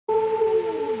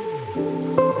From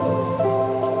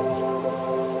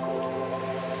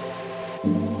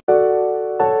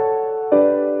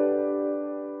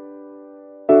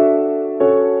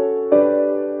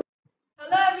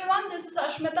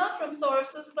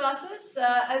Saurav's classes.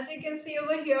 As you can see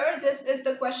over here, this is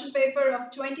the question paper of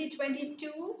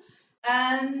 2022,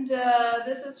 and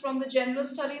this is from the General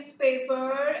Studies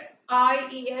paper,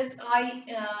 ISS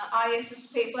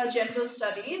paper, General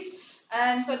Studies.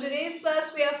 And for today's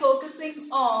class, we are focusing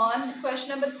on question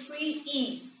number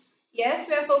 3E. Yes,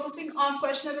 we are focusing on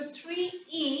question number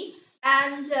 3E.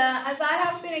 And as I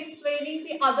have been explaining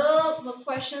the other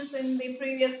questions in the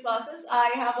previous classes,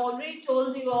 I have already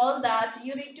told you all that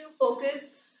you need to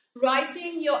focus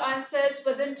writing your answers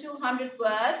within 200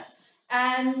 words.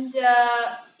 And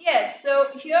yes, so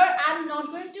here I'm not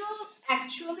going to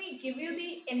actually give you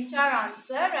the entire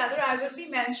answer. Rather, I will be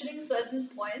mentioning certain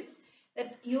points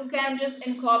that you can just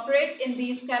incorporate in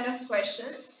these kind of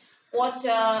questions. What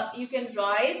you can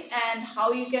write and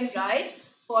how you can write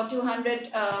for 200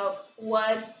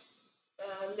 word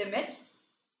limit.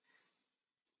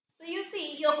 So you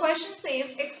see, your question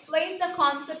says, explain the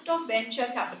concept of venture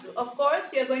capital. Of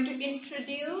course, you're going to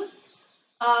introduce,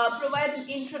 provide an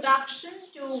introduction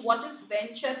to what is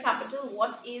venture capital,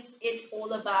 what is it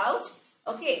all about.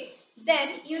 Okay,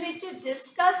 then you need to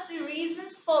discuss the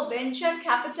reasons for venture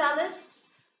capitalists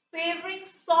favoring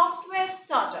software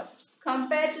startups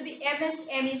compared to the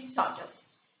MSME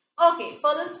startups. Okay,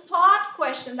 for the part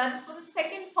question, that is for the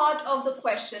second part of the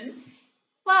question,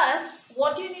 first,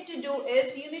 what you need to do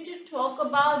is you need to talk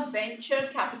about venture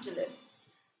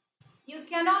capitalists. You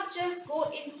cannot just go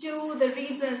into the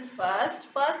reasons first.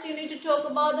 First, you need to talk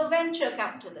about the venture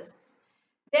capitalists.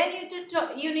 Then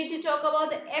you need to talk about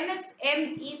the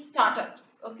MSME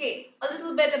startups. Okay, a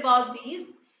little bit about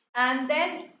these. And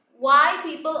then why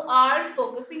people are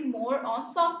focusing more on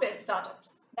software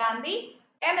startups than the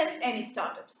MSME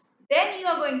startups. Then you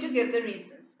are going to give the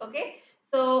reasons. Okay,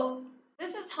 so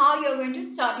this is how you're going to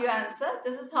start your answer.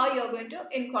 This is how you're going to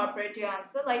incorporate your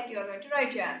answer, like you're going to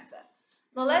write your answer.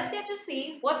 Now let's get to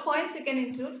see what points you can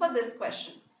include for this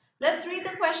question. Let's read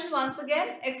the question once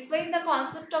again. Explain the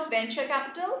concept of venture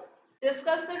capital.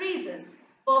 Discuss the reasons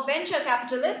for venture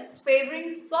capitalists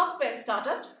favoring software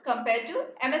startups compared to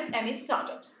MSME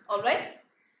startups. All right.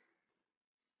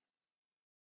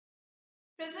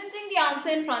 Presenting the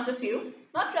answer in front of you,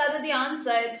 not rather the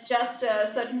answer, it's just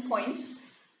certain points.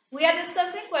 We are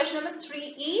discussing question number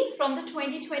 3E from the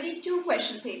 2022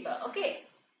 question paper. Okay.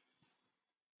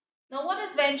 Now, what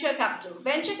is venture capital?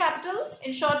 Venture capital,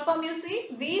 in short form, you see,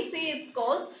 VC it's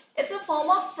called. It's a form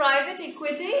of private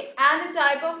equity and a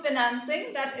type of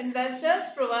financing that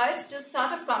investors provide to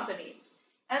startup companies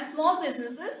and small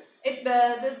businesses.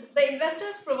 The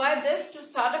investors provide this to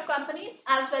startup companies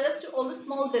as well as to all the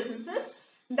small businesses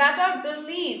that are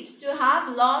believed to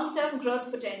have long-term growth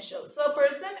potential. So a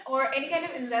person or any kind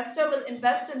of investor will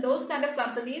invest in those kind of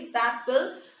companies that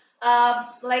will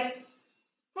like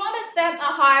promise them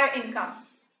a higher income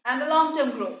and a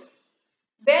long-term growth.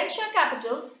 Venture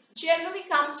capital generally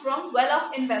comes from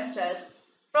well-off investors,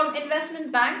 from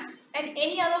investment banks and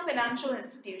any other financial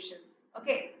institutions.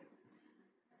 Okay.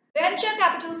 Venture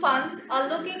capital funds are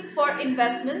looking for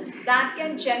investments that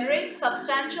can generate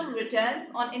substantial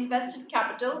returns on invested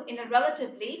capital in a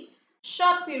relatively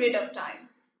short period of time.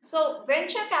 So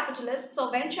venture capitalists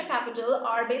or venture capital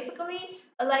are basically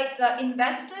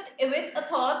invested with a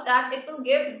thought that it will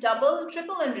give double,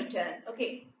 triple in return.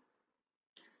 Okay.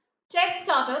 Tech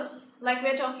startups, like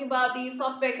we're talking about the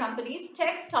software companies,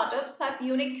 tech startups have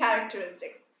unique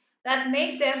characteristics that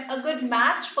make them a good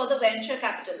match for the venture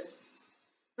capitalists.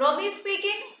 Broadly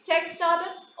speaking, tech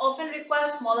startups often require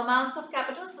small amounts of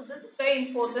capital. So this is very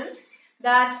important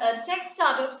that tech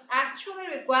startups actually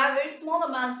require very small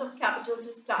amounts of capital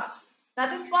to start.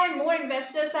 That is why more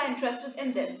investors are interested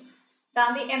in this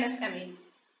than the MSMEs.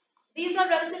 These are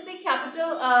relatively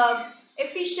capital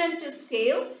efficient to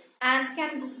scale and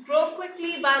can grow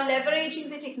quickly by leveraging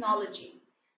the technology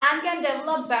and can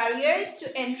develop barriers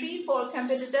to entry for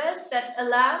competitors that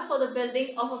allow for the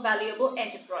building of a valuable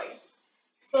enterprise.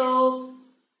 So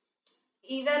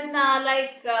even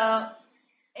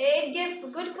it gives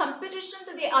good competition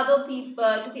to the other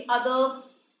people, to the other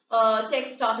tech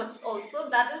startups also.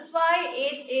 That is why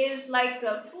it is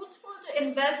fruitful to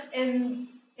invest in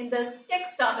the tech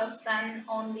startups than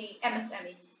on the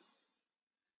MSMEs.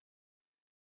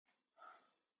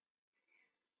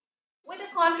 With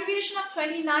a contribution of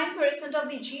 29% of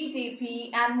the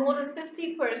GDP and more than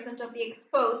 50% of the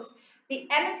exports, the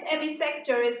MSME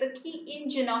sector is the key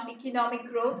engine of economic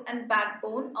growth and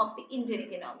backbone of the Indian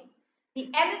economy. The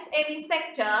MSME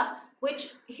sector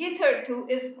which hitherto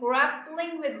is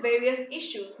grappling with various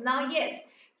issues. Now, yes,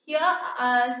 here,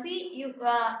 see,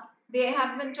 they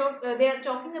have been they are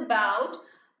talking about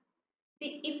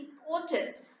the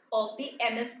importance of the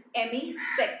MSME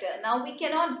sector. Now, we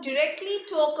cannot directly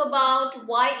talk about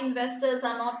why investors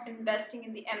are not investing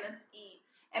in the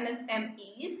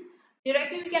MSMEs.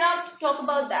 Directly, we cannot talk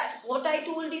about that. What I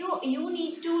told you, you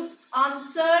need to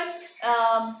answer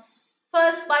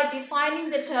first by defining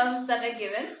the terms that are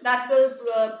given. That will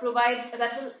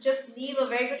that will just leave a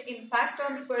very good impact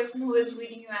on the person who is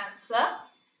reading your answer,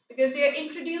 because you're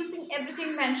introducing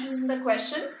everything mentioned in the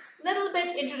question. Little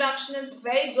bit introduction is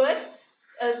very good.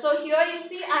 So here you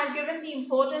see I've given the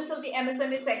importance of the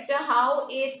MSME sector, how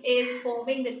it is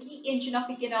forming the key engine of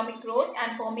economic growth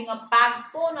and forming a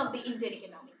backbone of the Indian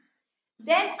economy.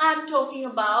 Then I'm talking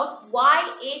about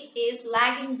why it is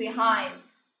lagging behind.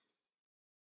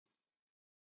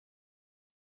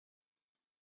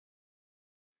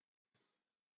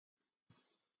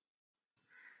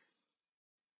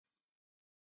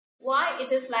 Why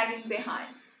it is lagging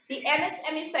behind. The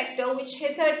MSME sector, which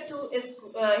hitherto is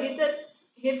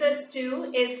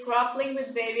grappling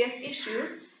with various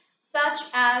issues such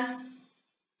as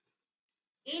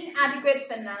inadequate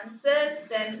finances,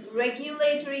 then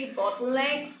regulatory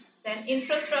bottlenecks, then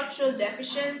infrastructural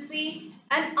deficiency,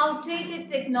 and outdated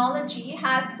technology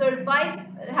has survived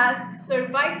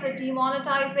the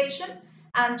demonetization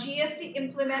and GST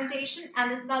implementation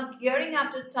and is now gearing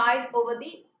up to tide over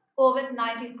the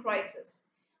COVID-19 crisis.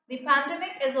 The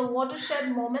pandemic is a watershed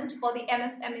moment for the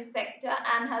MSME sector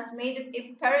and has made it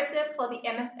imperative for the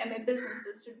MSME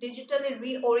businesses to digitally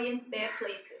reorient their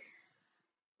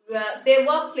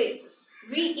workplaces,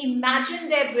 reimagine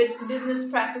their business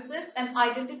practices, and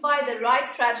identify the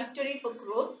right trajectory for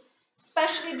growth,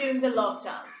 especially during the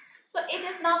lockdowns. So it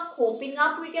is now coping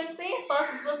up, we can say.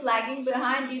 First, it was lagging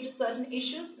behind due to certain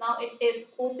issues. Now it is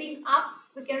coping up,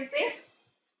 we can say,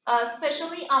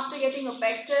 especially after getting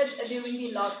affected during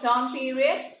the lockdown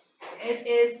period. It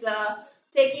is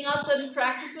taking out certain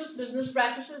practices, business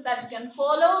practices that you can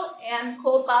follow and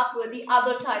cope up with the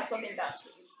other types of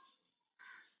industries.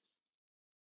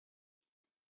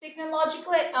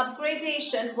 Technological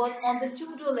upgradation was on the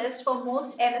to-do list for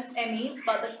most MSMEs,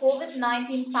 but the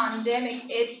COVID-19 pandemic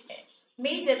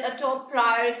made it a top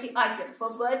priority item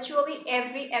for virtually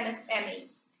every MSME.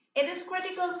 In this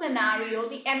critical scenario,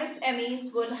 the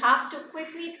MSMEs would have to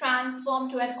quickly transform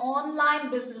to an online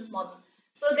business model.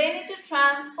 So they need to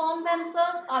transform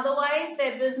themselves, otherwise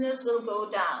their business will go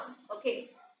down. Okay,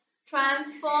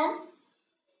 transform.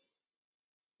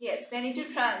 Yes, they need to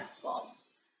transform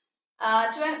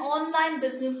to an online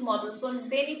business model. So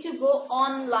they need to go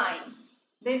online.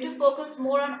 They need to focus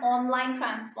more on online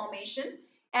transformation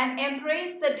and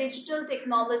embrace the digital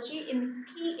technology in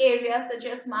key areas such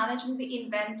as managing the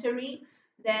inventory,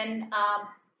 then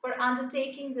for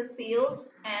undertaking the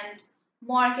sales and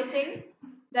marketing,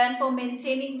 then for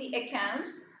maintaining the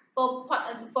accounts, for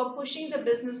pushing the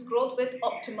business growth with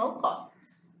optimal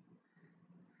costs.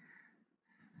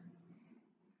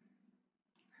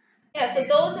 Yeah, so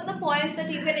those are the points that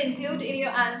you can include in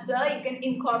your answer. You can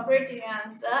incorporate in your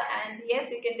answer, and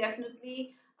yes, you can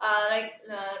definitely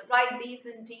write these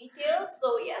in details.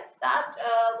 So yes, that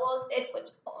was it.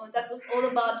 That was all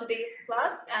about today's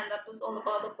class, and that was all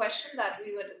about the question that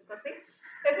we were discussing.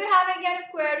 So if you have any kind of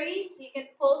queries, you can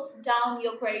post down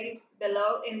your queries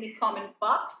below in the comment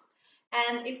box.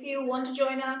 And if you want to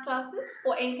join our classes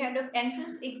for any kind of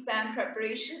entrance exam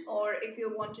preparation, or if you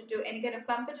want to do any kind of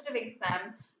competitive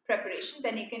exam preparation,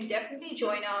 then you can definitely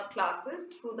join our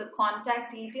classes through the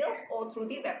contact details or through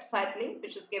the website link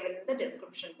which is given in the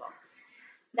description box.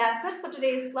 That's it for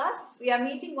today's class. We are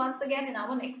meeting once again in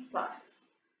our next classes.